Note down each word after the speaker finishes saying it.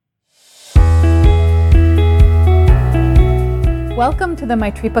Welcome to the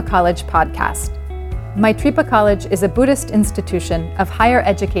Maitripa College podcast. Maitripa College is a Buddhist institution of higher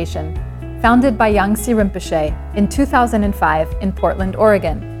education founded by Yangsi Rinpoche in 2005 in Portland,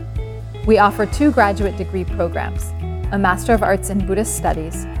 Oregon. We offer 2 graduate degree programs, a Master of Arts in Buddhist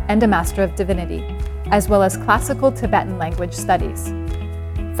Studies and a Master of Divinity, as well as classical Tibetan language studies.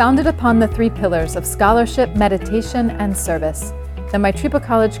 Founded upon the 3 pillars of scholarship, meditation, and service, the Maitripa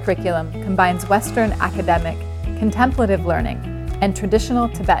College curriculum combines Western academic, contemplative learning, and traditional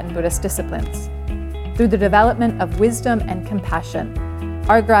Tibetan Buddhist disciplines. Through the development of wisdom and compassion,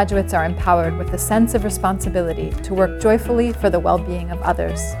 our graduates are empowered with a sense of responsibility to work joyfully for the well-being of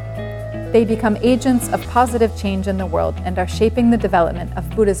others. They become agents of positive change in the world and are shaping the development of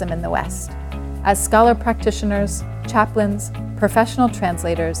Buddhism in the West. As scholar practitioners, chaplains, professional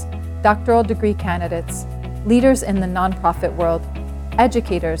translators, doctoral degree candidates, leaders in the nonprofit world,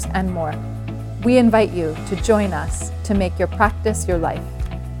 educators, and more, we invite you to join us to make your practice your life.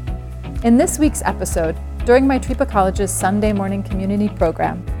 In this week's episode, during Maitripa College's Sunday morning community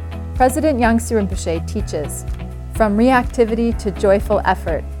program, President Yangsi Rinpoche teaches, From Reactivity to Joyful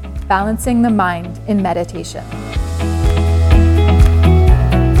Effort, Balancing the Mind in Meditation.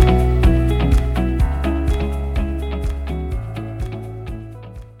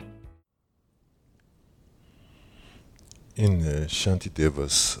 In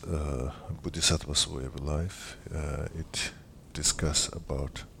Shantideva's Bodhisattva's Way of Life, it discusses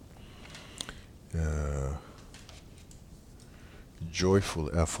about joyful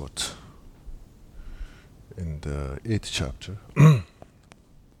effort in the 8th chapter.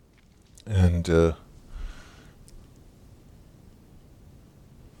 And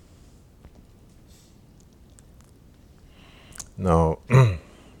now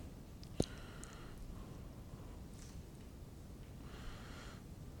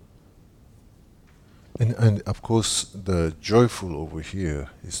And of course, the joyful over here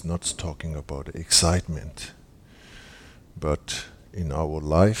is not talking about excitement, but in our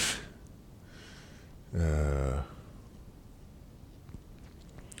life, you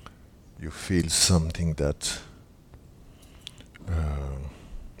feel something that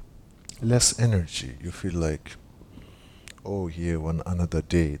less energy. You feel like, oh, here one another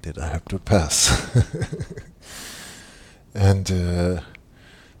day that I have to pass, and in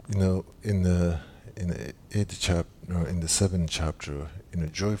the 8th chapter, in the 7th chapter, in a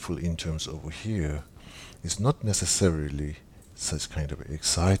joyful in terms over here, is not necessarily such kind of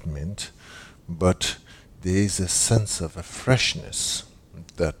excitement, but there is a sense of a freshness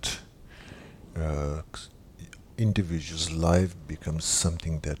that individual's life becomes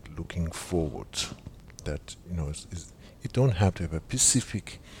something that looking forward, that it don't have to have a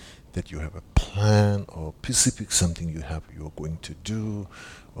specific that you have a plan or specific something you're going to do,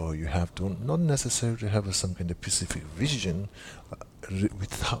 or you have to not necessarily have some kind of specific vision.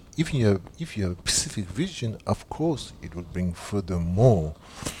 If you have a specific vision, of course it will bring furthermore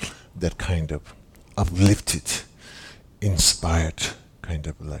that kind of uplifted, inspired kind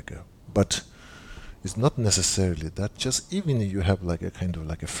of but it's not necessarily that. Just even if you have like a kind of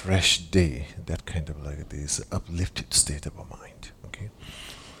like a fresh day, that kind of like this uplifted state of mind. Okay.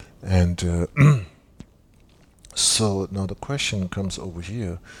 And so now the question comes over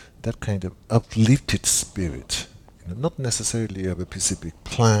here, that kind of uplifted spirit, not necessarily you have a specific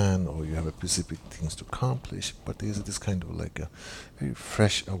plan or you have a specific things to accomplish, but there's this kind of like a very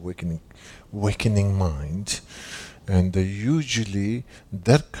fresh awakening mind. And usually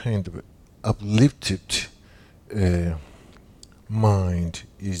that kind of uplifted mind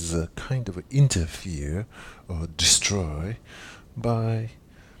is kind of interfere or destroy by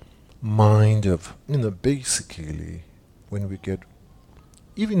mind of, basically when we get,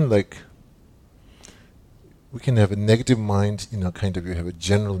 even like, we can have a negative mind, kind of you have a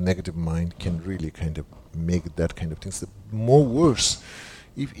general negative mind can really kind of make that kind of things more worse.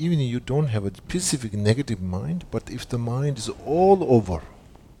 If even you don't have a specific negative mind, but if the mind is all over,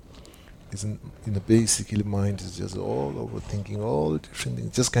 basically mind is just all over thinking all different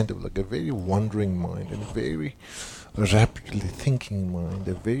things, just kind of like a very wandering mind and a very rapidly thinking mind,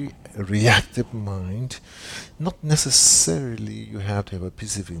 a very reactive mind. Not necessarily you have to have a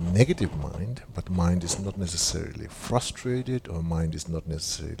specific negative mind, but mind is not necessarily frustrated, or mind is not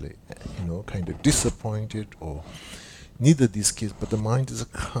necessarily kind of disappointed, or neither these kids, but the mind is a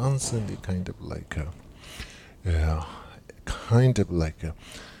constantly kind of like a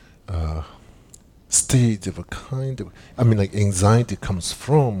state of a kind of, like anxiety comes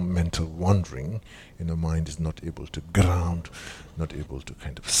from mental wandering. Mind is not able to ground, not able to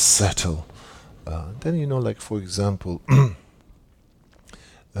kind of settle. Then, like for example,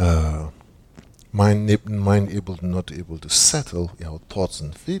 mind able not able to settle our thoughts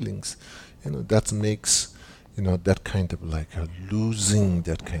and feelings, that makes that kind of like a losing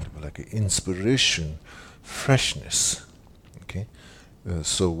that kind of like a inspiration, freshness. Okay,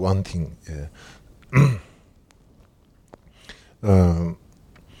 so one thing.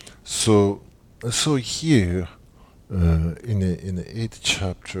 So here in the 8th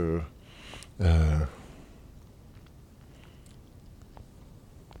chapter,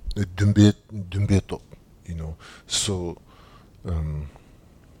 Dumbeto, so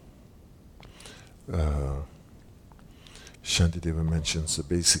Shantideva mentions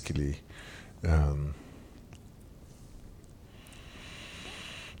basically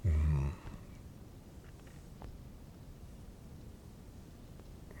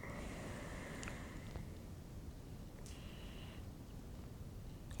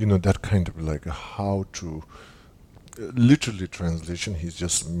that kind of like how to literally translation. He's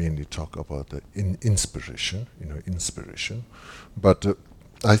just mainly talk about the inspiration, inspiration, but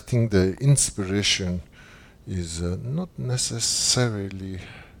I think the inspiration is not necessarily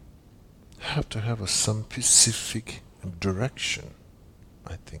have to have some specific direction.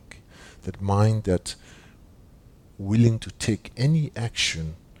 I think that mind that willing to take any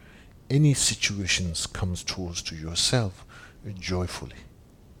action, any situations comes towards to yourself joyfully.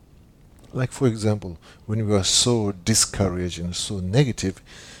 Like for example, when we are so discouraged and so negative,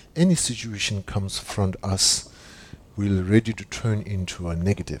 any situation comes from us, we're ready to turn into a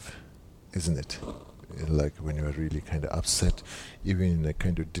negative, isn't it? Like when you are really kind of upset, even a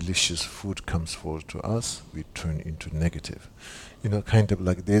kind of delicious food comes forward to us, we turn into negative. Kind of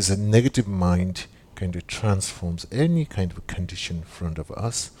like there's a negative mind kind of transforms any kind of condition in front of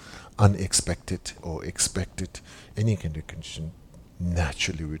us, unexpected or expected, any kind of condition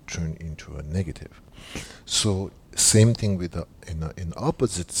naturally we turn into a negative. So same thing with in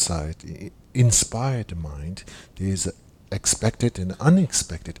opposite side, inspired mind, there is expected and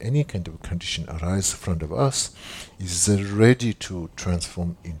unexpected, any kind of condition arise in front of us is ready to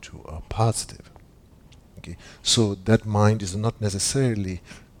transform into a positive. Okay, so that mind is not necessarily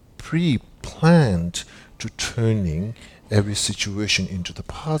pre-planned to turning every situation into the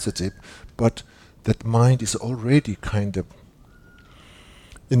positive, but that mind is already kind of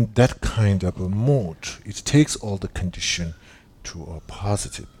in that kind of a mode. It takes all the condition to a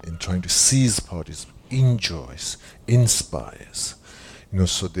positive in trying to seize parties, enjoys, inspires.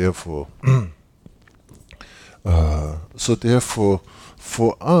 So therefore,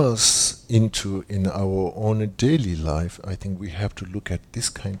 for us in our own daily life, I think we have to look at this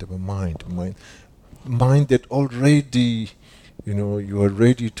kind of a mind that already, you are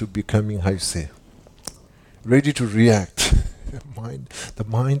ready to becoming, how you say, ready to react. The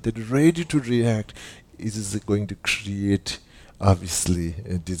mind that ready to react is going to create, obviously,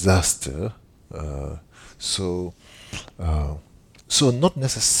 a disaster. So not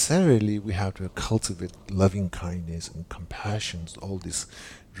necessarily we have to cultivate loving kindness and compassion, all this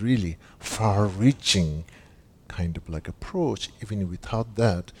really far-reaching kind of like approach. Even without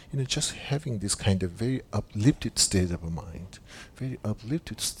that, just having this kind of very uplifted state of a mind,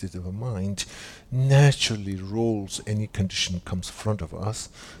 naturally rolls any condition comes in front of us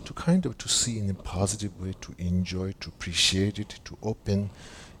to kind of to see in a positive way, to enjoy, to appreciate it, to open,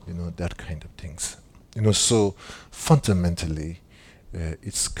 that kind of things. So fundamentally,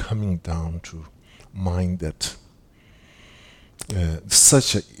 it's coming down to mind that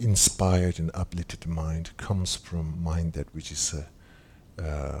such an inspired and uplifted mind comes from mind that which is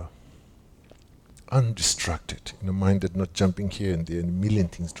undistracted, mind that not jumping here and there and a million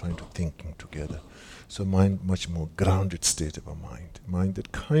things trying to thinking together. So mind much more grounded state of a mind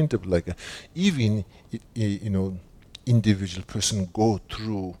that kind of like even individual person go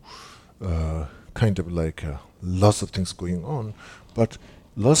through kind of like lots of things going on, but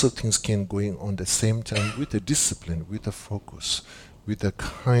lots of things can going on at the same time with a discipline, with a focus, with a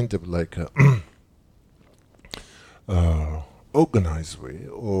kind of like a organized way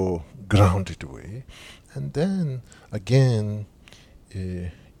or grounded way, and then again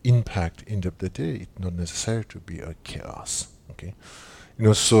impact end of the day. It's not necessary to be a chaos. Okay,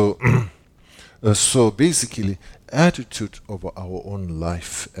 so so basically attitude of our own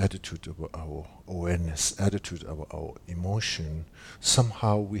life, attitude of our awareness, attitude of our emotion,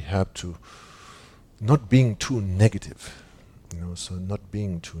 somehow we have to not being too negative, so not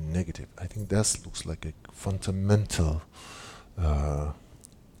being too negative. I think that looks like a fundamental.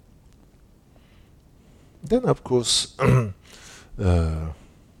 Then of course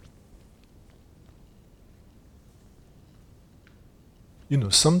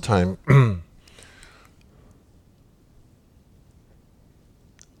sometime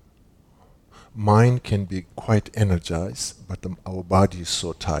mind can be quite energized, but our body is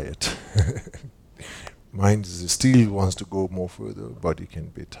so tired. Mind still wants to go more further, body can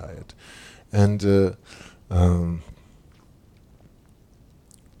be tired. And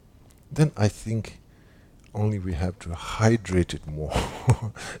then I think only we have to hydrate it more.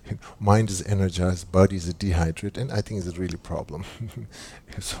 Mind is energized, body is dehydrated, and I think it's a really problem.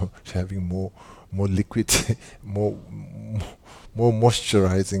 So having more liquid, more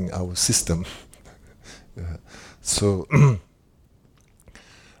moisturizing our system. So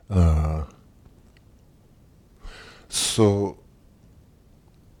so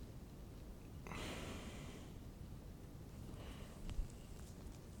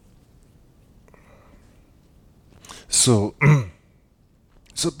so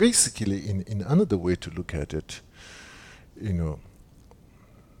so basically, in another way to look at it, we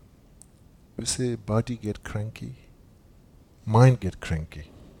say body get cranky, mind get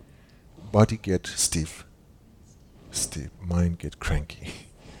cranky, body get stiff, mind get cranky,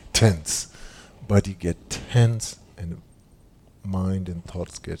 tense, body get tense, and mind and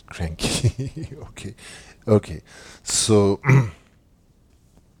thoughts get cranky. Okay. So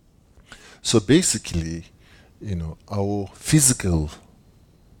so basically, our physical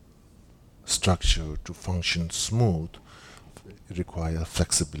structure to function smooth require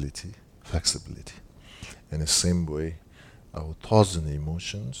flexibility. And the same way, our thoughts and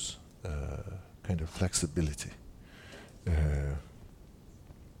emotions, kind of flexibility.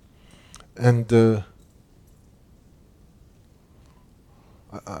 And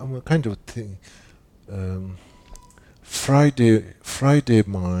I'm a kind of thing. Friday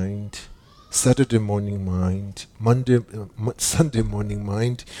mind, Saturday morning mind, Sunday morning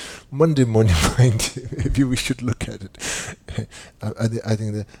mind, Monday morning mind. Maybe we should look at it. I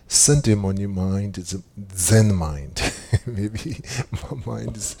think the Sunday morning mind is a Zen mind. Maybe my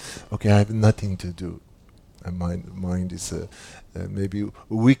mind is okay. I have nothing to do. Mind is maybe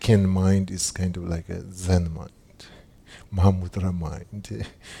weekend mind is kind of like a Zen mind. Mahamudra mind,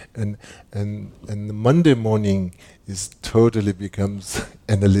 and the Monday morning is totally becomes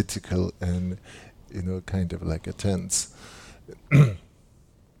analytical and kind of like a tense.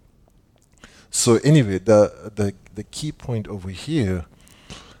 So anyway, the key point over here.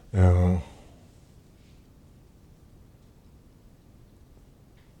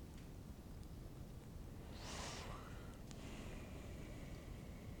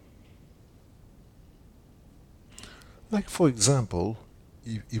 Like for example,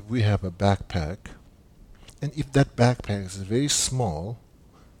 if we have a backpack, and if that backpack is very small,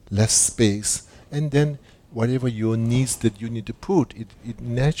 less space, and then whatever your needs that you need to put, it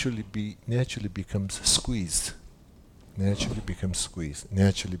naturally becomes squeezed.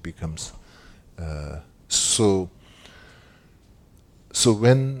 So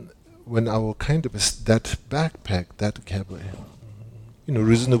when our kind of that backpack that have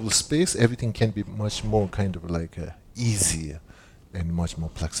reasonable space, everything can be much more kind of like easier and much more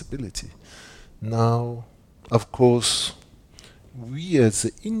flexibility. Now, of course, we as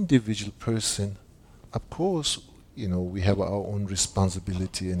an individual person, of course, we have our own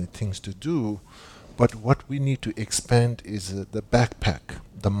responsibility and things to do, but what we need to expand is the backpack,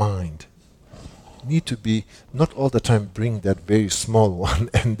 the mind. Need to be not all the time bring that very small one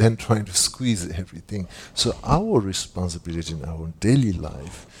and then trying to squeeze everything. So our responsibility in our daily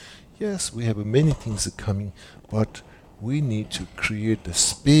life, yes, we have many things coming, but we need to create the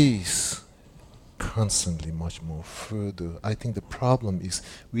space constantly much more further. I think the problem is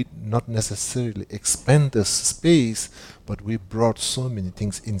we not necessarily expand the space, but we brought so many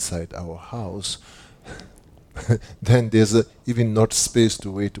things inside our house. Then there's even not space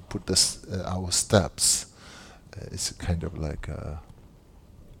to way to put our steps. It's kind of like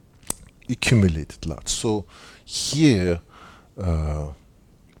accumulated lot. So here,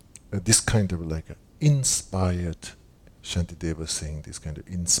 this kind of like inspired, Shantideva was saying, this kind of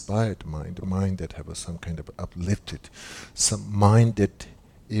inspired mind, a mind that have some kind of uplifted, some mind that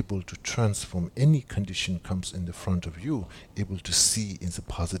able to transform any condition comes in the front of you, able to see in a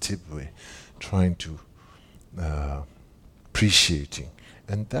positive way, trying to appreciating.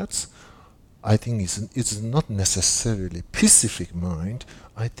 And that's, I think, it's not necessarily pacific mind.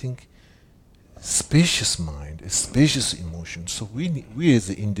 I think spacious mind, a spacious emotion. So we as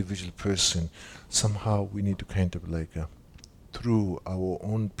an individual person, somehow we need to kind of like through our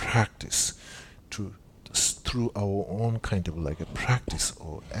own practice, through our own kind of like a practice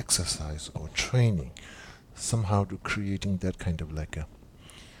or exercise or training, somehow to creating that kind of like a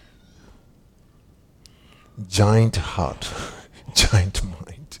giant heart, giant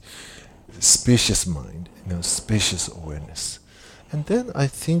mind, spacious mind, spacious awareness. And then I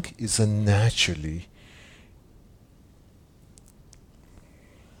think is a naturally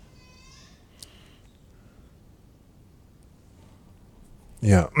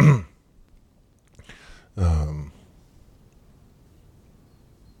yeah. um,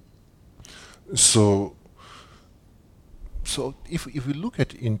 so if we look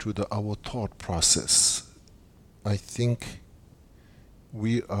at into our thought process, I think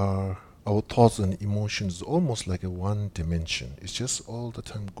our thoughts and emotions almost like a one dimension. It's just all the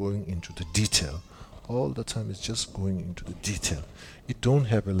time going into the detail. All the time it's just going into the detail. It don't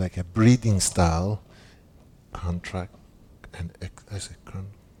have like a breathing style, contract and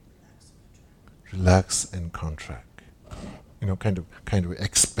relax and contract. Kind of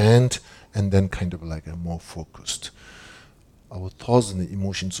expand and then kind of like a more focused. Our thoughts and the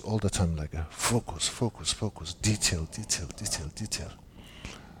emotions all the time like a focus, detail.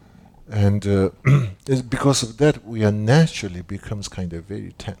 And because of that, we are naturally becomes kind of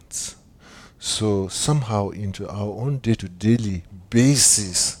very tense. So somehow into our own day-to-day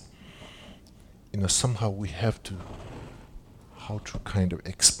basis, somehow we have to how to kind of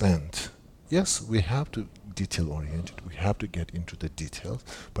expand. Yes, we have to detail-oriented. We have to get into the details,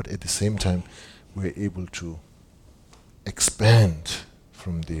 but at the same time, we're able to expand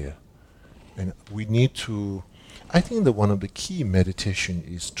from there. And we need to, I think that one of the key meditation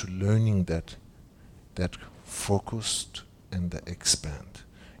is to learning that focused and the expand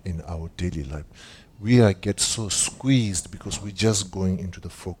in our daily life. We get so squeezed because we're just going into the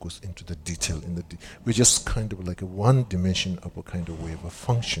focus, into the detail. We're just kind of like a one dimension of a kind of way of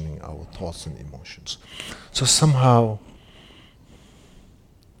functioning our thoughts and emotions. So somehow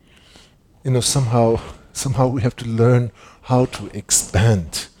we have to learn how to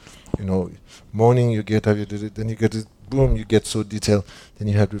expand. Morning you get up, you did it, then you get it, boom, you get so detailed, then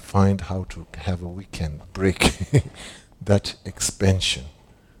you have to find how to have a weekend break. that expansion.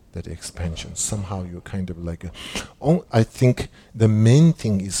 Somehow you're kind of like I think the main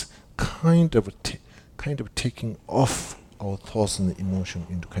thing is kind of taking off our thoughts and emotion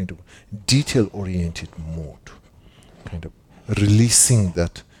into kind of detail-oriented mode, kind of releasing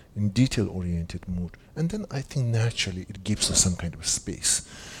that in detail-oriented mode, and then I think naturally it gives us some kind of space,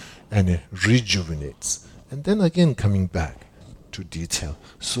 and it rejuvenates, and then again coming back to detail.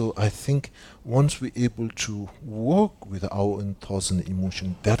 So I think once we're able to work with our own thoughts and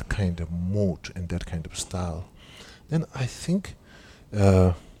emotion, that kind of mode and that kind of style, then I think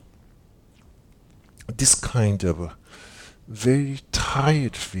this kind of very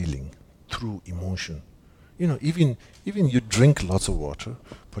tired feeling through emotion, even you drink lots of water,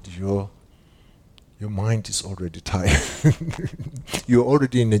 but your mind is already tired. You're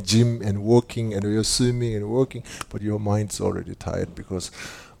already in the gym and working, and you're swimming and working, but your mind's already tired because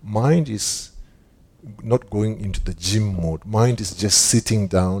mind is not going into the gym mode. Mind is just sitting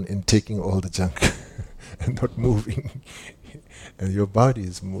down and taking all the junk and not moving. And your body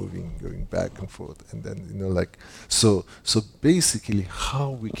is moving, going back and forth, and then so basically,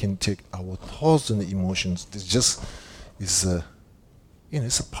 how we can take our thoughts and emotions,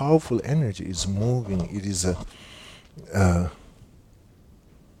 it's a powerful energy. It's moving. It is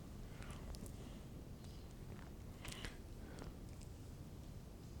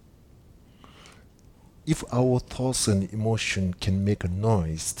if our thoughts and emotion can make a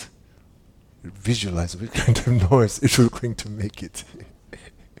noise, visualize what kind of noise it will going to make it.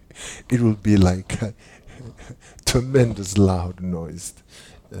 It will be like a tremendous loud noise.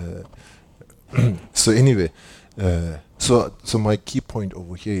 So anyway, so my key point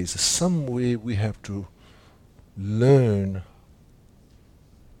over here is some way we have to learn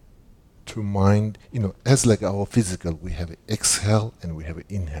to mind, as like our physical, we have exhale and we have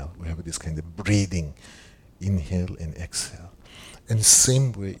inhale. We have this kind of breathing, inhale and exhale. And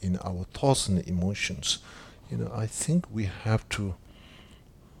same way in our thoughts and emotions, I think we have to,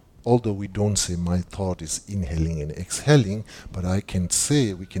 although we don't say my thought is inhaling and exhaling, but we can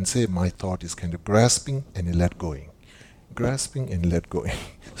say my thought is kind of grasping and let going. Grasping and let going.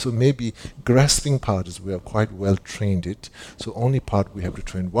 So maybe grasping part is we are quite well trained it. So only part we have to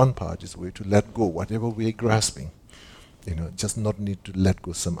train, one part is way to let go whatever we are grasping. Just not need to let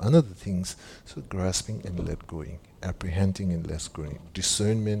go some other things. So grasping and let going, apprehending and let going,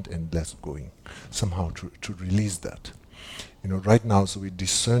 discernment and let going. Somehow to release that. Right now, so we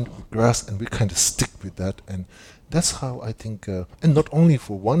discern, we grasp, and we kind of stick with that, and that's how I think, and not only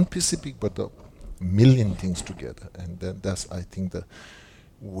for one specific, but a million things together, and then that's, I think, the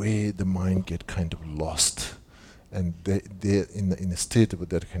way the mind get kind of lost, and they're in a state of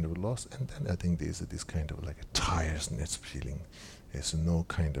that kind of loss, and then I think there's this kind of like a tiredness feeling. There's no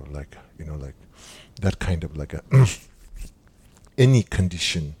kind of like, like that kind of like a any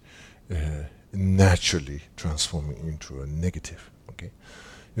condition naturally transforming into a negative. Okay,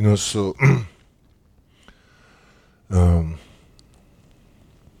 so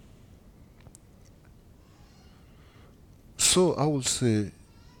so I would say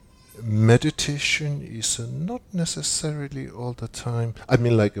meditation is not necessarily all the time. I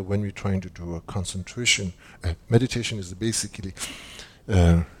mean, like when we're trying to do a concentration, meditation is basically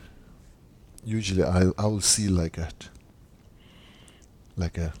usually I will see like a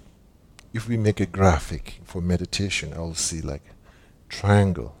if we make a graphic for meditation, I will see like a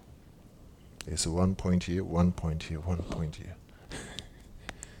triangle. It's 1 point here, 1 point here, 1 point here.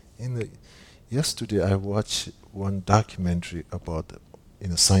 Yesterday I watched one documentary about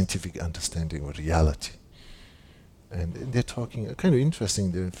scientific understanding of reality. And they're talking, kind of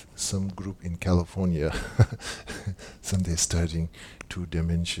interesting, there's some group in California, some they're studying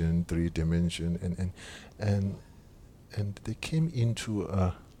 2-dimension, 3-dimension, and they came into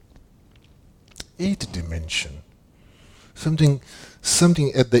a 8-dimension. Something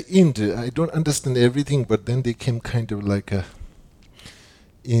at the end, I don't understand everything, but then they came kind of like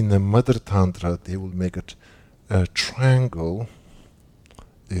in a Mother Tantra, they will make a triangle.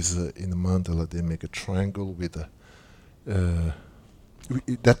 In the mandala, they make a triangle with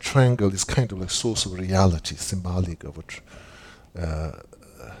that triangle is kind of a source of reality, symbolic of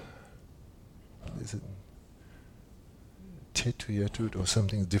is it Tetuyatut or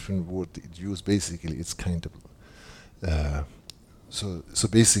something different word it used. Basically, it's kind of so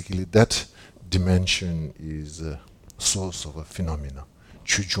basically that dimension is a source of a phenomena,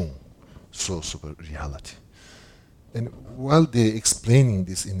 chujung, source of a reality. And while they're explaining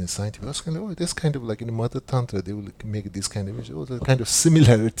this in the scientific, I was kind of, that's kind of like in the Mother Tantra, they will make this kind of image. The kind of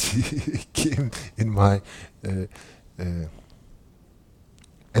similarity came in my, and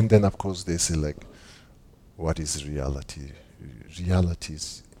then of course they say like, what is reality? Reality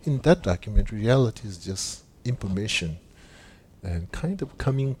is, in that documentary, reality is just information and kind of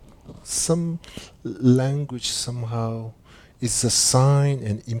coming, some language somehow is a sign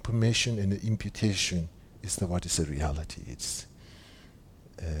and information and an imputation. Is what is a reality? It's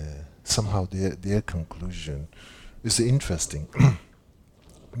somehow their conclusion is interesting.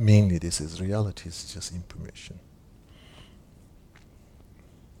 Mainly, this is reality is just information.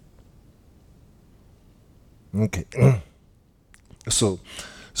 Okay, so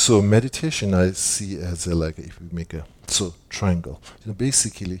meditation I see as like if we make a triangle.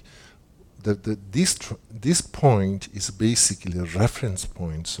 Basically, this point is basically a reference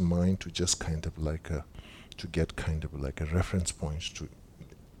point to mind to just kind of like to get kind of like a reference point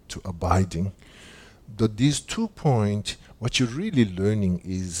to abiding. But these 2 points, what you're really learning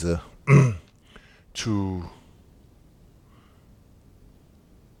is to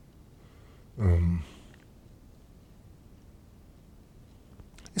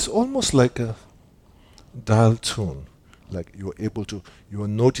it's almost like a dial tone. Like you are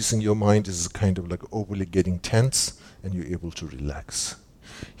noticing your mind is kind of like overly getting tense and you're able to relax.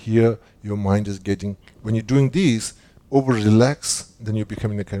 Here, your mind is getting, when you're doing these, over relax, then you're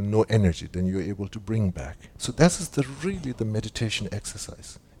becoming a kind of no energy, then you're able to bring back. So that's really the meditation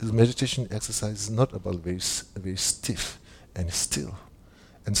exercise. The meditation exercise is not about very stiff and still.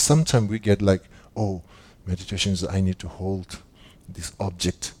 And sometimes we get like, oh, meditation is I need to hold this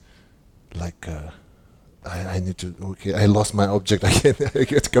object like I need to, okay, I lost my object, I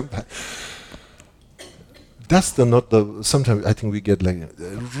get to come back. That's sometimes I think we get like,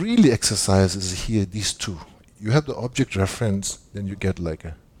 really exercises here, these two. You have the object reference, then you get like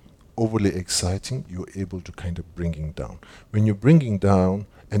a overly exciting, you're able to kind of bringing down. When you're bringing down,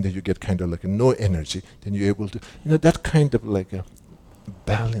 and then you get kind of like a no energy, then you're able to, that kind of like a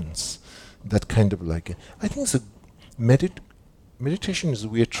balance, that kind of like I think it's a meditation is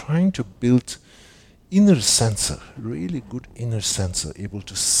we are trying to build inner sensor, really good inner sensor, able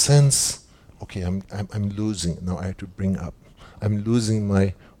to sense, okay, I'm losing, now I have to bring up. I'm losing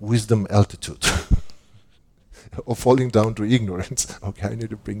my wisdom altitude. Or falling down to ignorance. Okay, I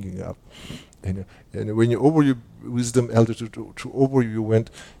need to bring it up. And when you're over your wisdom altitude, to over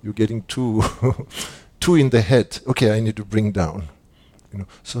you're getting too in the head. Okay, I need to bring down.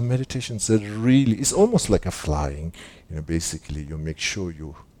 So meditation said really, it's almost like a flying. Basically you make sure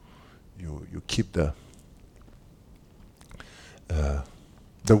you keep the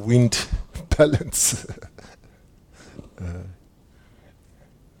wind balance.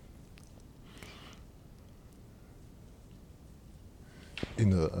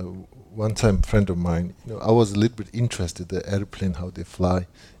 One time a friend of mine, I was a little bit interested in the airplane, how they fly,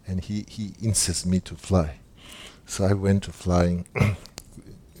 and he insists me to fly. So I went to flying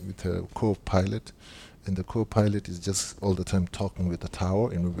with a co-pilot, and the co-pilot is just all the time talking with the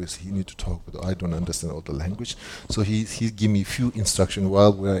tower, and obviously he need to talk with. I don't understand all the language, so he give me few instructions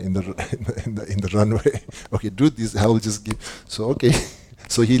while we're in the in the runway. Okay, do this. I will just give. So okay,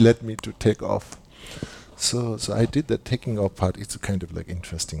 so he let me to take off. So I did the taking off part. It's kind of like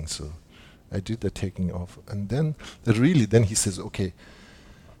interesting. So I did the taking off, and then then he says, okay.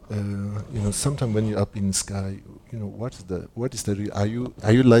 Sometimes when you're up in the sky, what is the are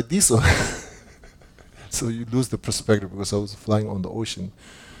you like this, or so you lose the perspective, because I was flying on the ocean.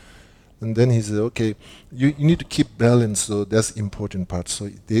 And then he said, okay, you need to keep balance, so that's important part. So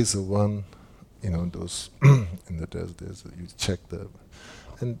there's a one, those and there's you check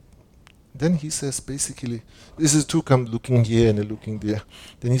and then he says basically, this is two come looking here and looking there.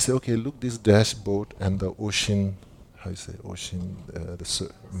 Then he said, okay, look this dashboard and the ocean. How you say ocean,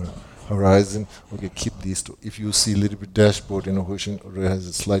 horizon. Okay, keep these two. If you see a little bit dashboard in the ocean, or it has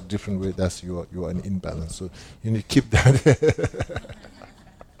a slight different way, that's you are in imbalance. So you need to keep that.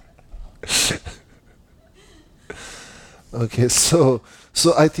 Okay, so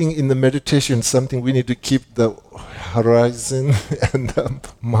I think in the meditation, something we need to keep the horizon and the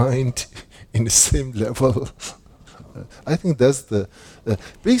mind in the same level. I think that's the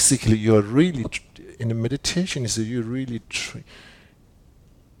basically you're really. In the meditation, is that you really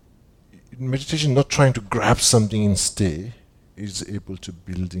meditation not trying to grab something and stay, is able to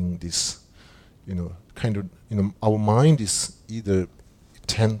building this, kind of, our mind is either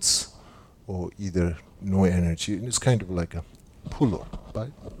tense or either no energy, and it's kind of like a pull-up,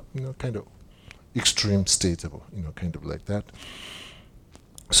 right? Kind of extreme state of, kind of like that.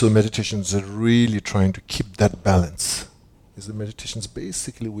 So meditations are really trying to keep that balance. The meditations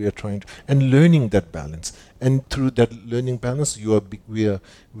basically we are trying to and learning that balance, and through that learning balance we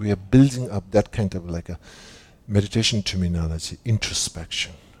are building up that kind of like a meditation terminology,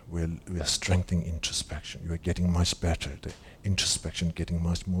 introspection. We are strengthening introspection. You are getting much better. The introspection getting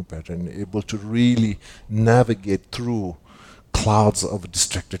much more better, and able to really navigate through clouds of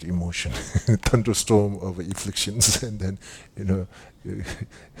distracted emotion, thunderstorm of afflictions, and then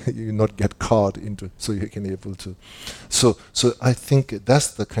you not get caught into, so you can able to. So I think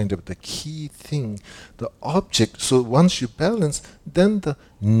that's the kind of the key thing. The object. So once you balance, then the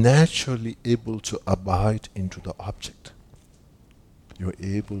naturally able to abide into the object. You're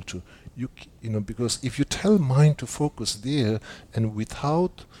able to because if you tell mind to focus there, and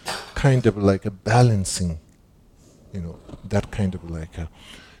without kind of like a balancing. That kind of like a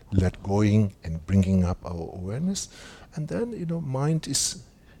let going and bringing up our awareness, and then mind is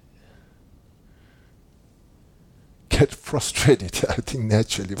get frustrated. I think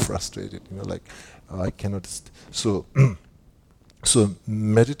naturally frustrated. Like I cannot. So so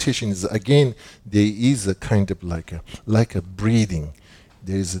meditation is again, there is a kind of like a breathing.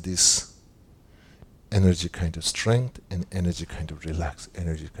 There is this energy kind of strength and energy kind of relax,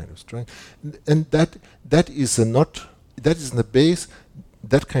 energy kind of strength, and that is not, that is in the base,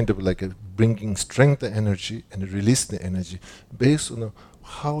 that kind of like a bringing strength the energy and release the energy based on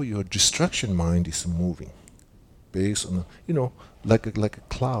how your distraction mind is moving, based on like a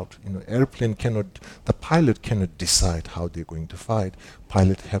cloud. Airplane cannot, the pilot cannot decide how they're going to fight.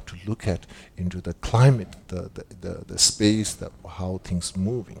 Pilot have to look at into the climate, the space, how things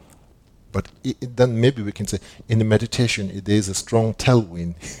moving. But then maybe we can say in the meditation there is a strong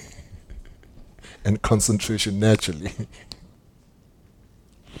tailwind and concentration naturally.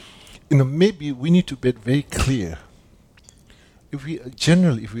 Maybe we need to be very clear. If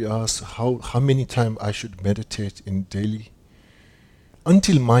we ask how many times I should meditate in daily,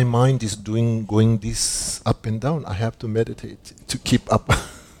 until my mind is going this up and down, I have to meditate to keep up.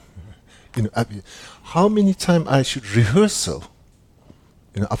 How many times I should rehearsal?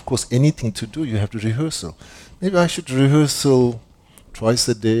 Of course, anything to do, you have to rehearsal. Maybe I should rehearsal twice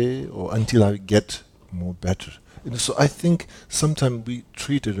a day, or until I get more better. So I think sometimes we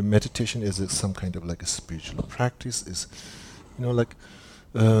treat a meditation as some kind of like a spiritual practice. Is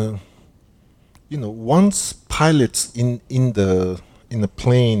once pilots in the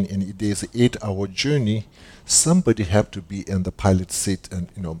plane and there's an 8-hour journey, somebody have to be in the pilot seat, and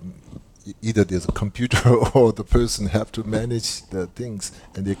either there's a computer or the person have to manage the things,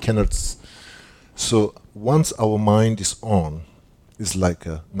 and they cannot. So once our mind is on, it's like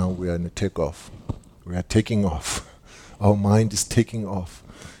now we are in a takeoff. We are taking off. Our mind is taking off.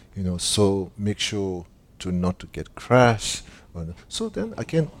 So make sure to not to get crashed. So then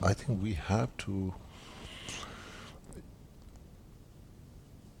again, I think we have to.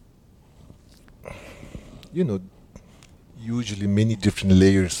 Usually many different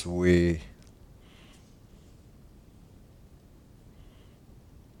layers where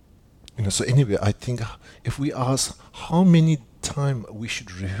So anyway, I think if we ask how many time we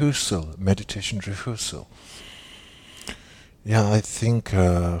should meditation rehearsal. Yeah, I think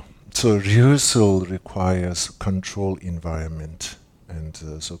so. Rehearsal requires control environment, and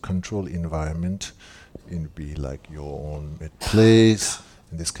so control environment, it be like your own place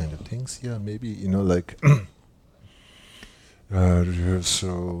and this kind of things. Yeah, maybe like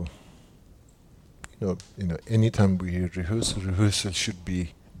rehearsal. Anytime we rehearsal should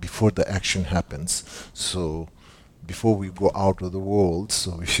be before the action happens. So before we go out of the world,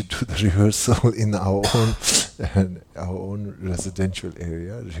 so we should do the rehearsal in our own and our own residential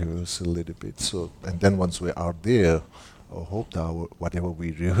area, rehearse a little bit. So, and then once we're out there, I hope that whatever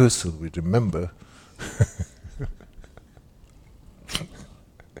we rehearsal, we remember.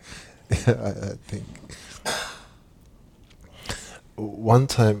 I think one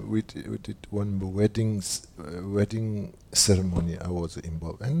time we did one wedding ceremony. I was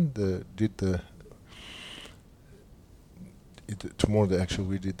involved and tomorrow actually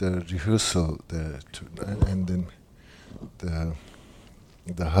we did the rehearsal and then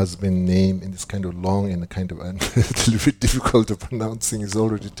the husband name, and it's kind of long and kind of a little bit difficult to pronouncing. Is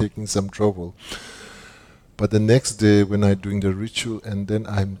already taking some trouble. But the next day when I'm doing the ritual, and then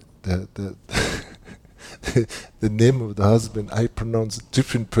I'm the name of the husband, I pronounce a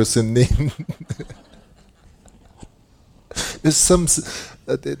different person name. There's some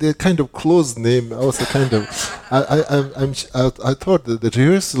they're kind of close name. Also kind of I thought that the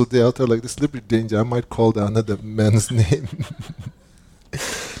rehearsal day, I thought like this little bit danger. I might call the another man's name.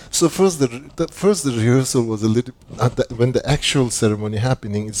 So first the rehearsal was a little when the actual ceremony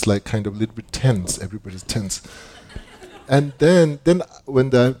happening, it's like kind of a little bit tense. Everybody's tense. And then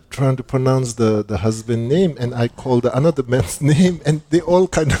when they're trying to pronounce the husband name, and I called another man's name, and they all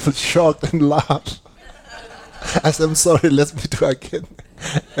kind of shocked and laughed. I said, I'm sorry, let me do again.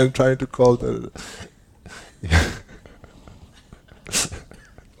 I'm trying to call the... Yeah.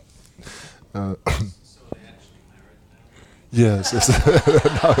 Yes.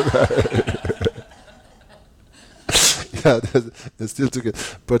 Yeah, they're still together.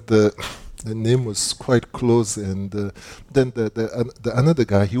 But the name was quite close, and then the another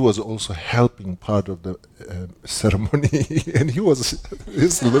guy, he was also helping part of the ceremony, and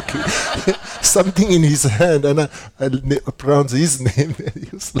he's looking something in his hand, and I pronounced his name, and he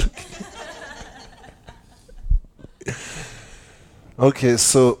was looking. Okay,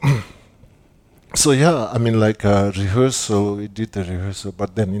 so yeah, I mean, like rehearsal, we did the rehearsal,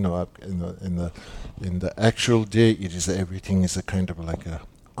 but then in the actual day, everything is a kind of like a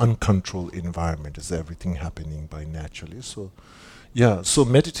uncontrolled environment. Is everything happening by naturally? So, yeah. So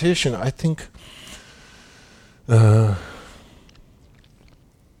meditation, I think,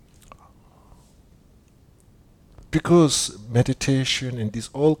 because meditation and this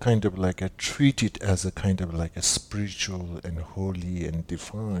all kind of like treat it as a kind of like a spiritual and holy and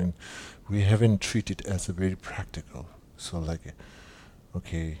divine, we haven't treated it as a very practical. So like,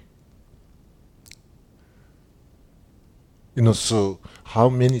 okay. So how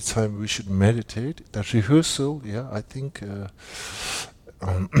many times we should meditate? The rehearsal, yeah, I think,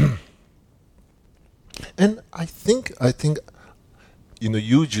 and I think,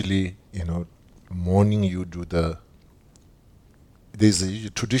 usually, morning you do there's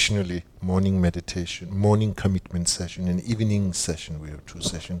traditionally morning meditation, morning commitment session, and evening session. We have 2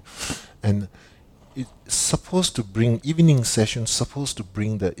 sessions, and evening session supposed to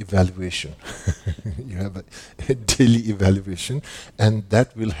bring the evaluation. You have a daily evaluation, and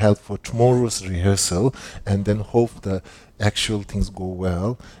that will help for tomorrow's rehearsal, and then hope the actual things go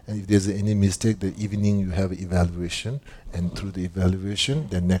well. And if there's any mistake, the evening you have evaluation, and through the evaluation,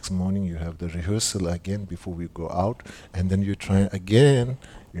 the next morning you have the rehearsal again before we go out, and then you try again.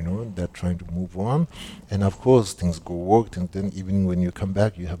 They're trying to move on, and of course things go worked, and then even when you come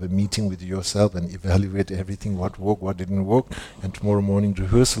back, you have a meeting with yourself and evaluate everything, what worked, what didn't work, and tomorrow morning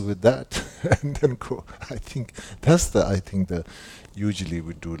rehearsal with that, and then go. I think the usually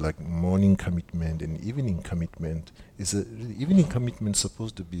we do like morning commitment and evening commitment. Evening commitment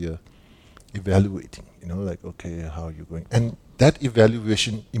supposed to be evaluating, like, okay, how are you going? And that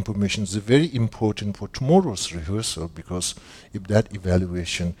evaluation information is very important for tomorrow's rehearsal, because if that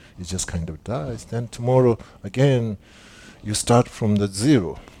evaluation is just kind of dies, then tomorrow again you start from the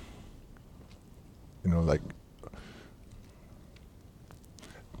zero. Like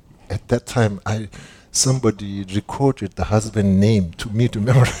at that time somebody recorded the husband name to me to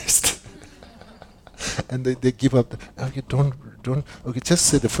memorize. And they give up. Okay, don't. Okay, just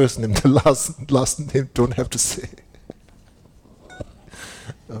say the first name. The last name don't have to say.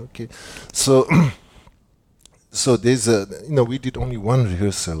 Okay, so so there's a, we did only one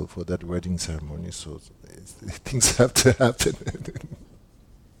rehearsal for that wedding ceremony, so things have to happen.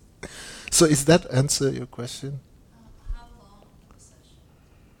 So is that answer your question? How long of a session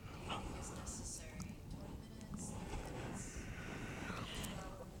is necessary? 20 minutes, 30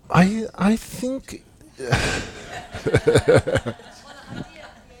 minutes? I think. Well, the idea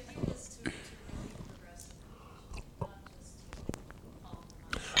is to really progress in meditation, not just to calm the mind.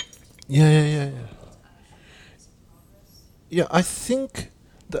 Yeah. To actually make some progress. Yeah, I think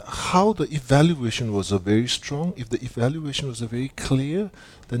how the evaluation was very strong. If the evaluation was very clear,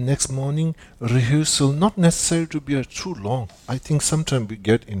 the next morning rehearsal not necessary to be too long. I think sometimes we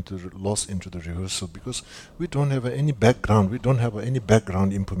get lost into the rehearsal because we don't have any background. We don't have any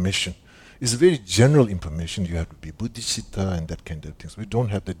background information. It's very general information. You have to be Buddhicitta and that kind of things. We don't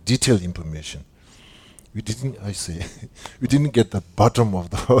have the detailed information. We didn't get the bottom of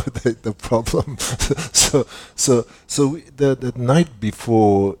the problem. The night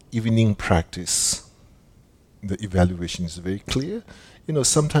before evening practice, the evaluation is very clear.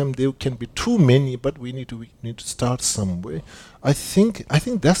 Sometimes there can be too many, but we need to start somewhere. I think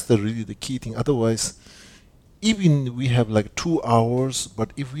that's really the key thing. Otherwise, even we have like 2 hours,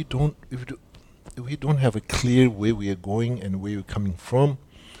 but if we don't have a clear where we are going and where we're coming from,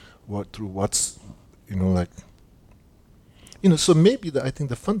 so maybe I think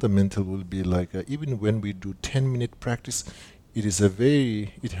the fundamental will be like even when we do 10-minute practice, it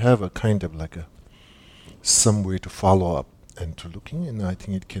have a kind of like some way to follow up and to looking, and I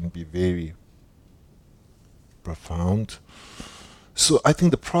think it can be very profound. So I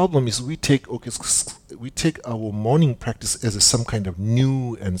think the problem is we take our morning practice as some kind of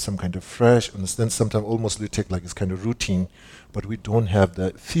new and some kind of fresh, and then sometimes almost we take like this kind of routine, but we don't have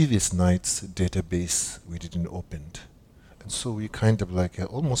the previous night's database we didn't open. And so we kind of like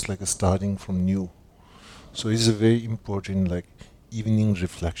almost like a starting from new. So it's a very important like evening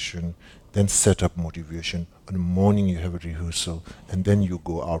reflection, then set up motivation. On the morning you have a rehearsal, and then you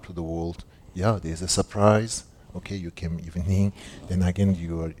go out to the world. Yeah, there's a surprise. Okay, you came evening, then again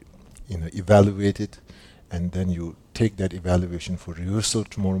you are evaluated, and then you take that evaluation for rehearsal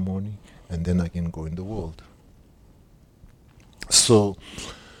tomorrow morning, and then again go in the world. So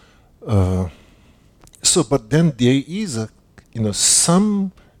but then there is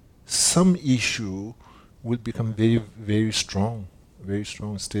some issue will become very, very strong,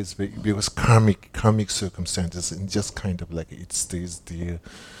 stays very, because karmic circumstances, and just kind of like it stays there,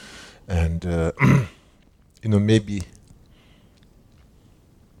 and maybe.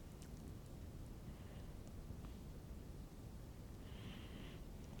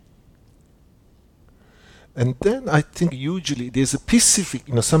 And then I think usually there's a specific,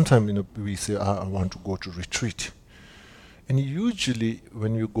 sometimes we say, I want to go to retreat. And usually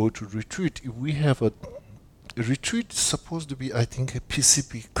when you go to retreat, if we have a retreat is supposed to be, I think, a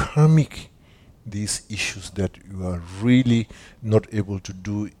specific karmic, these issues that you are really not able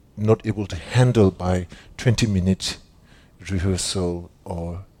to handle by 20-minute rehearsal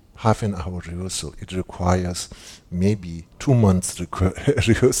or half an hour rehearsal. It requires maybe 2 months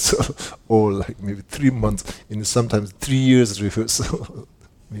rehearsal, or like maybe 3 months, and sometimes 3 years rehearsal.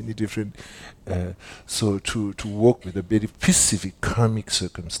 Many different. So to work with a very specific karmic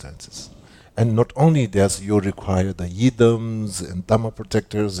circumstances. And not only does you require the yidams and dhamma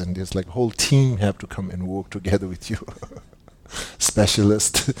protectors, and there's like whole team have to come and work together with you.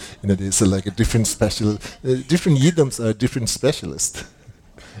 Specialist, there's like a different different yidams are different specialists.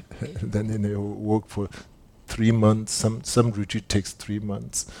 Then they work for 3 months. Some retreat takes 3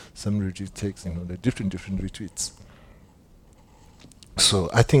 months. Some retreat takes the different retreats. So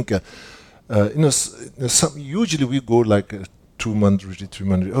I think usually we go like a 2-month retreat, 3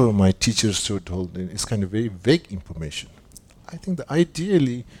 month. Oh, my teachers told me. It's kind of very vague information. I think that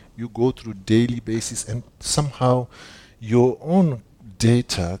ideally you go through daily basis, and somehow your own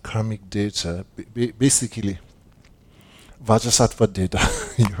data, karmic data, basically Vajrasattva data,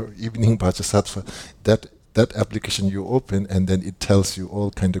 your evening Vajrasattva, that application you open, and then it tells you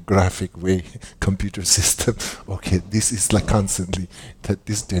all kind of graphic way, computer system, okay, this is like constantly, that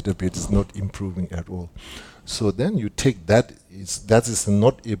this database is not improving at all. So then you take that is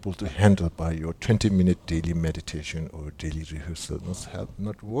not able to handle by your 20-minute daily meditation or daily rehearsal,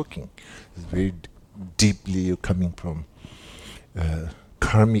 not working. It's very deeply coming from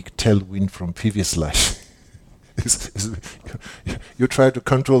karmic tailwind from previous life. You try to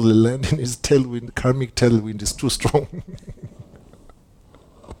control the land, and its tailwind, karmic tailwind, is too strong.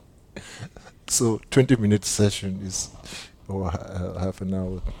 So 20-minute session is or half an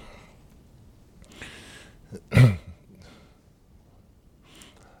hour.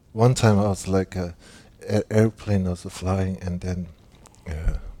 One time I was like, airplane also flying, and then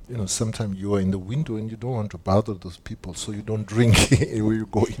sometimes you are in the window and you don't want to bother those people, so you don't drink where you're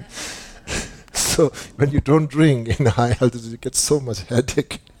going. So when you don't drink in high altitude, you get so much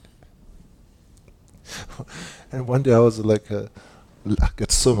headache. And one day I was like, I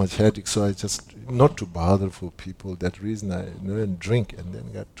get so much headache, so I just, not to bother for people, that reason I didn't drink, and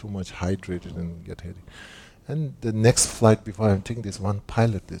then got too much hydrated and get headache. And the next flight before I'm taking this, one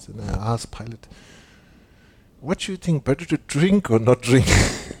pilot this, and I asked pilot, what do you think, better to drink or not drink?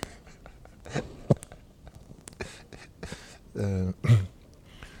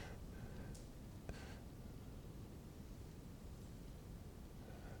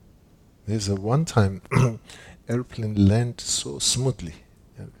 There's a one time airplane landed so smoothly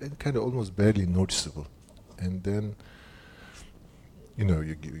and kind of almost barely noticeable, and then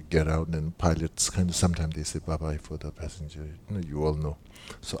you get out, and pilots kind of sometimes they say bye bye for the passenger. You all know.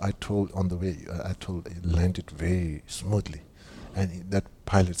 So I told on the way, I told it landed very smoothly, and that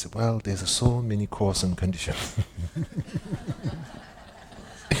pilot said, "Well, there's so many cause and conditions."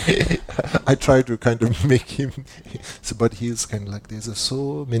 I try to kind of make him, so, but he's kind of like, there's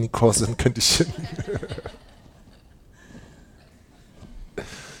so many cause and conditions.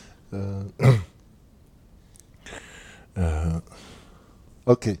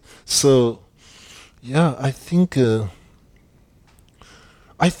 Okay, so yeah, I think.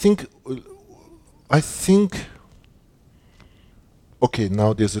 Okay,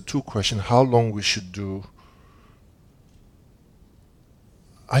 now there's a two question: how long we should do?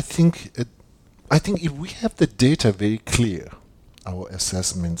 I think if we have the data very clear, our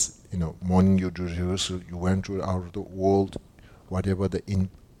assessments, morning you do rehearsal, you went to out of the world, whatever the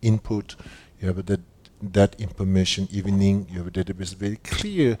input, you have that information, evening, you have a database very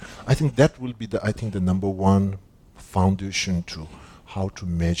clear. I think that will be the number one foundation to how to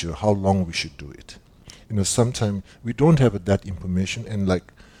measure how long we should do it. Sometimes we don't have that information, and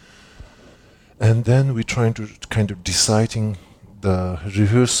then we're trying to kind of deciding the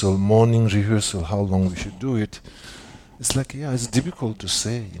morning rehearsal, how long we should do it. It's like, it's difficult to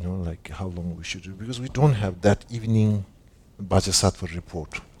say, like how long we should do it, because we don't have that evening Vajrasattva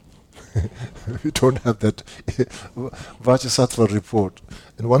report. We don't have that Vajrasattva report.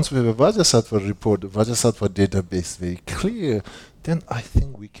 And once we have a Vajrasattva report, the Vajrasattva database very clear, then I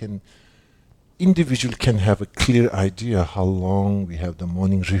think individual can have a clear idea how long we have the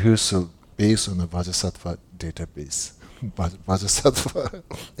morning rehearsal based on the Vajrasattva database, Vajrasattva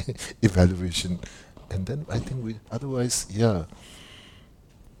evaluation. And then I think otherwise,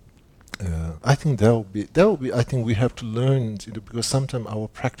 I think there will be. I think we have to learn, because sometimes our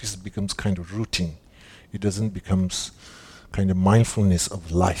practice becomes kind of routine. It doesn't becomes kind of mindfulness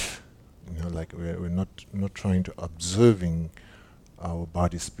of life. Like we're not trying to observing our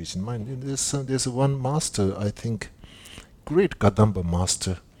body, speech, and mind. There's one master, I think, great Kadamba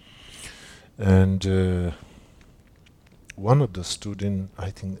master, and one of the students, I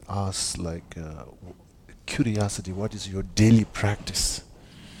think, asked curiosity, what is your daily practice?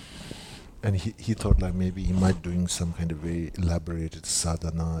 And he thought like maybe he might doing some kind of very elaborated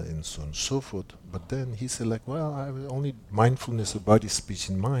sadhana and so on and so forth. But then he said like, well, I have only mindfulness of body, speech,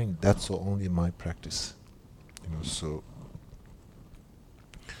 and mind. That's only my practice. So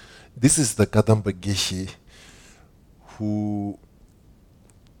this is the Kadamba Geshe who,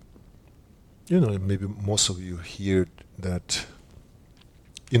 maybe most of you hear that,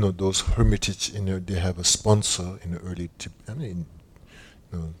 those hermitage, they have a sponsor in the early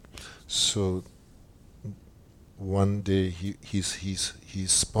so one day his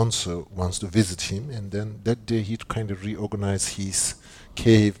sponsor wants to visit him, and then that day he kind of reorganize his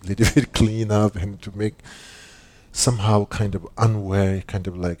cave, little bit clean up, and to make somehow kind of unaware, kind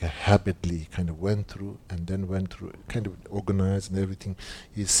of like a habitually kind of went through, kind of organized and everything.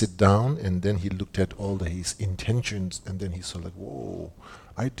 He sit down, and then he looked at all his intentions, and then he saw like, whoa,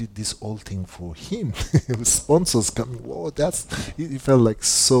 I did this whole thing for him. With sponsors coming, whoa, he felt like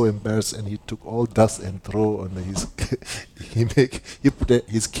so embarrassed, and he took all dust and throw on his he put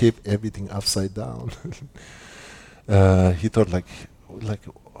his cave everything upside down. He thought like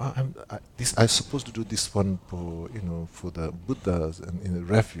I'm supposed to do this one for for the Buddhas and in the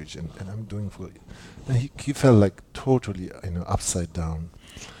refuge, and I'm doing for. And he felt like totally upside down.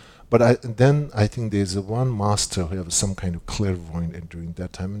 But then I think there's one master who has some kind of clairvoyant during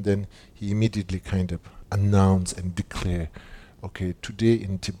that time, and then he immediately kind of announced and declared, okay, today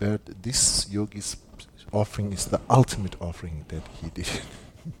in Tibet, this yogi's offering is the ultimate offering that he did.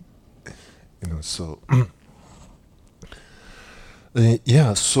 So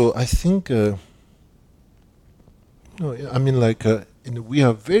so I think we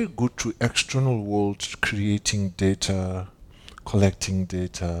are very good to external world, creating data, collecting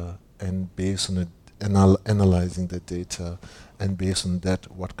data, and based on it, analyzing the data, and based on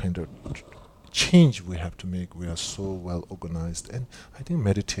that, what kind of change we have to make. We are so well organized, and I think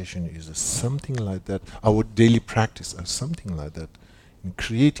meditation is something like that. Our daily practice is something like that, in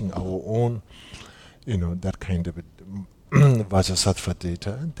creating our own, that kind of Vajrasattva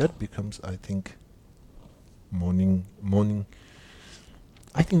data, and that becomes, I think, morning.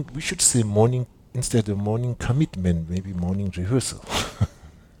 I think we should say morning instead of morning commitment, maybe morning rehearsal.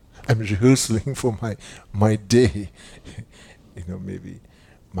 I'm rehearsing for my day. Maybe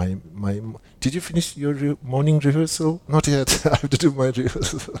my. Did you finish your morning rehearsal? Not yet. I have to do my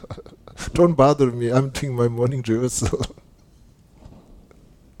rehearsal. Don't bother me. I'm doing my morning rehearsal.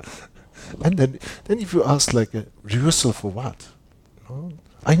 And then if you ask like a rehearsal for what?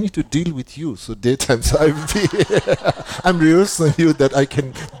 I need to deal with you. So daytime, so I'm rehearsing you that I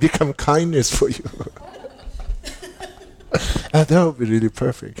can become kindness for you. And that would be really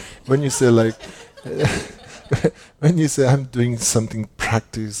perfect. When you say like, when you say I'm doing something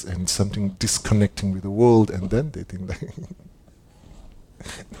practice and something disconnecting with the world, and then they think like, no,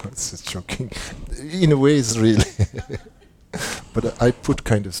 it's just joking. In a way, it's really. But I put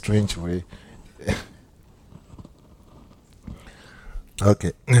kind of strange way.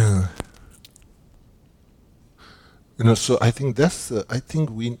 Okay. So I think that's. I think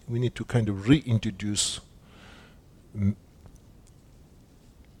we need to kind of reintroduce.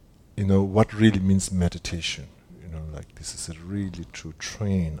 What really means meditation. Like this is really to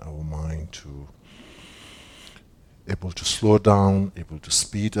train our mind to able to slow down, able to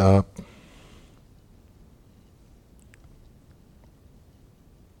speed up.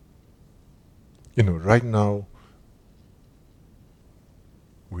 Right now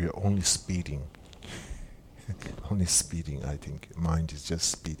we are only speeding. Only speeding, I think. Mind is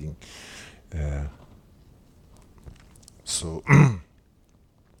just speeding. So,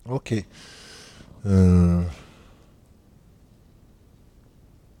 okay.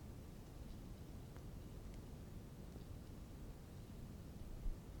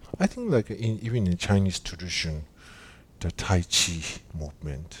 I think like even in Chinese tradition, the Tai Chi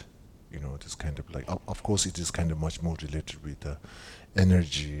movement, this kind of like, of course it is kind of much more related with the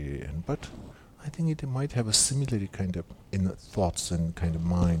energy, but I think it might have a similar kind of thoughts and kind of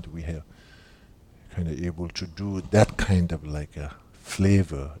mind. We have kind of able to do that kind of like a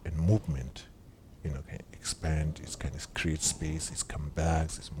flavor and movement, kind of expand, it's kind of create space, it's come back,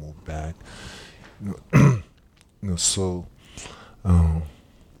 it's move back, so.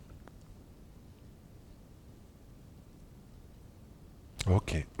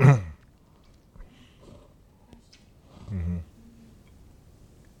 Okay. Mm-hmm.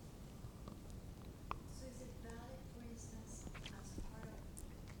 So is it valid, for instance, as part of what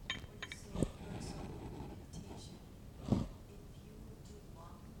you say, personal meditation, if you do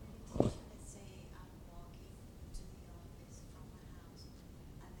walking meditation, let's say I'm walking to the office from my house,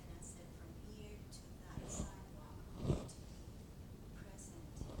 and then I said from here to that sidewalk, I want to be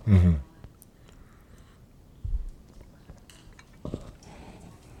present. Mm-hmm.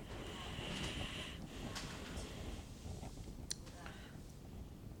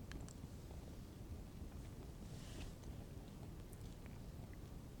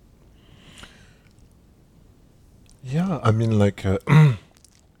 Yeah, I mean, like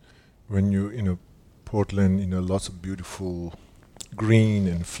when you, Portland, lots of beautiful green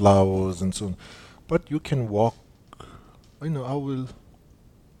and flowers and so on. But you can walk. I will.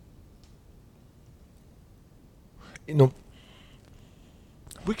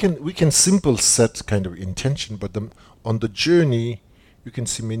 We can simple set kind of intention, but on the journey, you can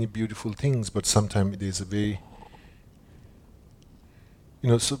see many beautiful things. But sometimes it is a very.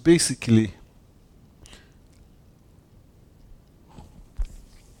 So basically.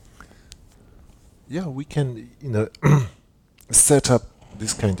 Yeah, we can, set up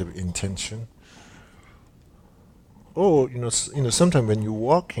this kind of intention. Or, sometimes when you're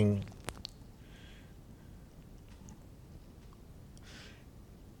walking,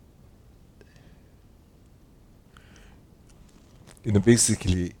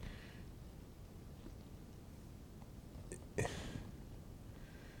 basically,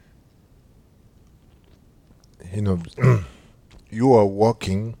 you are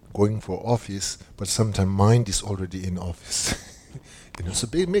walking, going for office, but sometimes mind is already in office. So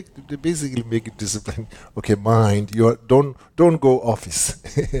they basically make it discipline. Okay, mind, don't go office.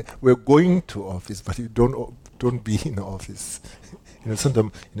 We're going to office, but you don't be in office.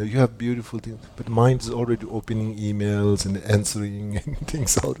 Sometimes you have beautiful things, but mind is already opening emails and answering and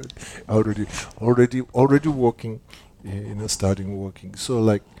things already working. starting working. So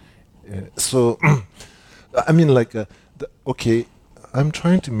like, so I mean like, okay, I'm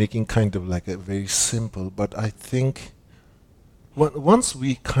trying to making kind of like a very simple, but I think once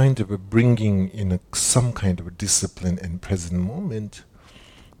we kind of bringing in some kind of a discipline and present moment,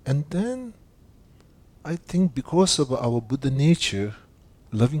 and then I think because of our Buddha nature,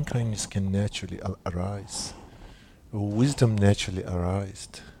 loving kindness can naturally arise, wisdom naturally arise.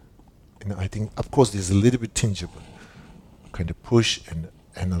 And I think, of course, there's a little bit tangible kind of push and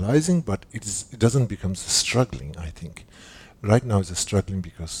analyzing, but it doesn't become struggling. I think right now it's struggling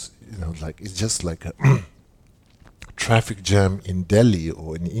because like it's just like a traffic jam in Delhi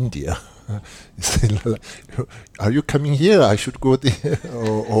or in India. Are you coming here? I should go there,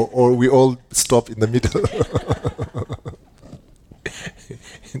 or we all stop in the middle.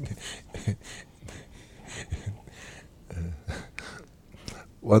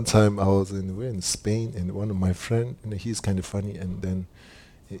 One time I was in Spain, and one of my friends, he's kind of funny, and then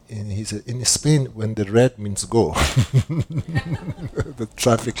he said, in Spain, when the red means go, the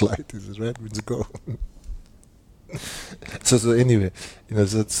traffic light is red means go. So anyway,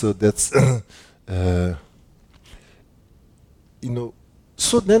 so that's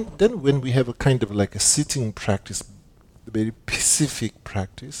so then when we have a kind of like a sitting practice, a very specific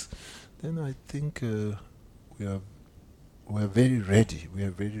practice, then I think we are very ready. We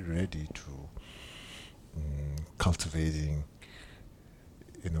are very ready to cultivating,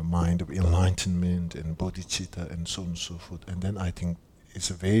 mind of enlightenment and bodhicitta and so on and so forth. And then I think it's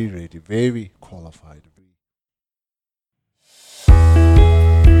a very ready, very qualified.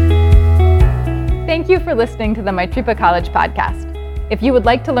 Thank you for listening to the Maitripa College podcast. If you would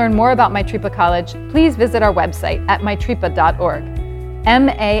like to learn more about Maitripa College, please visit our website at maitripa.org.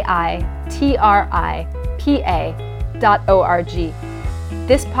 MAITRIPA.org.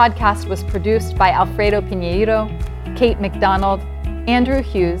 This podcast was produced by Alfredo Pinheiro, Kate McDonald, Andrew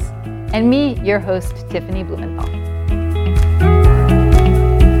Hughes, and me, your host, Tiffany Blumenthal.